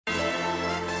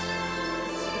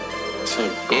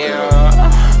Yeah.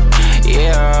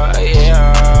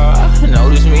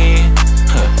 Notice me.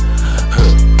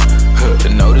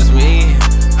 Notice me.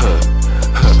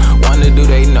 Wonder do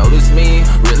they notice me?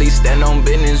 Really stand on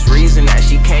business, reason that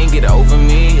she can't get over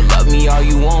me. Love me all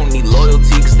you want, need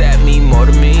loyalty, cause that mean more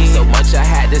to me. So much I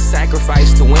had to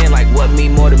sacrifice to win, like what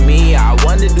mean more to me? I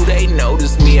wonder do they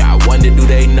notice me? I wonder do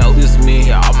they notice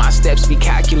me? All my steps be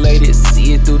calculated,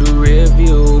 see it through the rear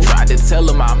view. Tried to tell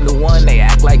them I'm the one, they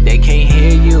act like they can't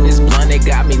hear you. This blunt, they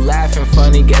got me laughing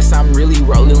funny, guess I'm really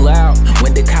rolling loud.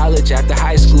 Went to college after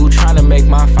high school, trying to make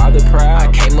my father proud.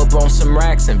 I came up on some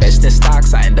racks, invest in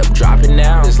stocks, I end up dropping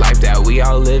out. This life that we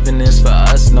all living is for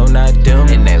us, no not them.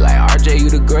 And they like, RJ, you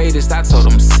the greatest, I told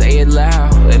them say it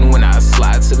loud. And when I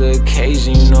slide to the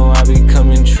occasion, you know I be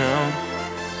coming trim.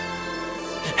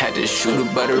 Had to shoot a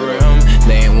butter rim,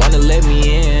 they ain't wanna let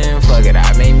me in. Fuck it,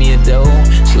 I made me a dough.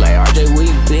 She like, RJ, where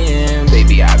you been?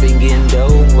 Baby, I been getting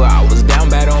dough. Well, I was down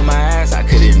bad on my ass, I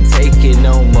couldn't take it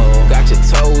no more. Got your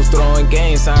toes throwing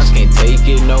gang signs, can't take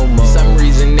it no more. Some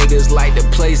reason niggas like to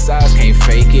play size, can't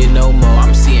fake it no more.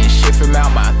 I'm seeing shit from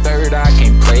out my third eye,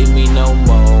 can't play me no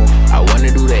more. I wonder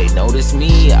do they notice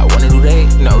me? I wonder do they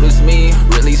notice me?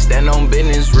 Really stand on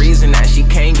business, reason that she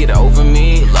can't get over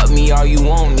me. Love me all you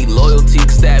want, need loyalty,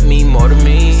 cause that mean more to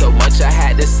me. So much I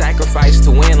had to sacrifice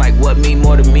to win, like what mean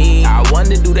more to me? I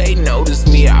wonder do they notice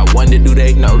me? I wonder do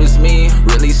they notice me?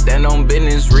 Really stand on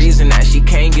business, reason that she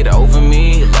can't get over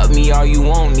me. Love me all you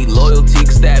want, need loyalty,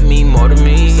 cause that mean more to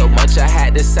me. So much I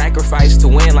had to sacrifice to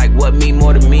win, like what mean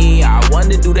more to me? I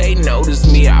wonder do they notice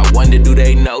me? I wonder do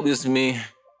they notice me?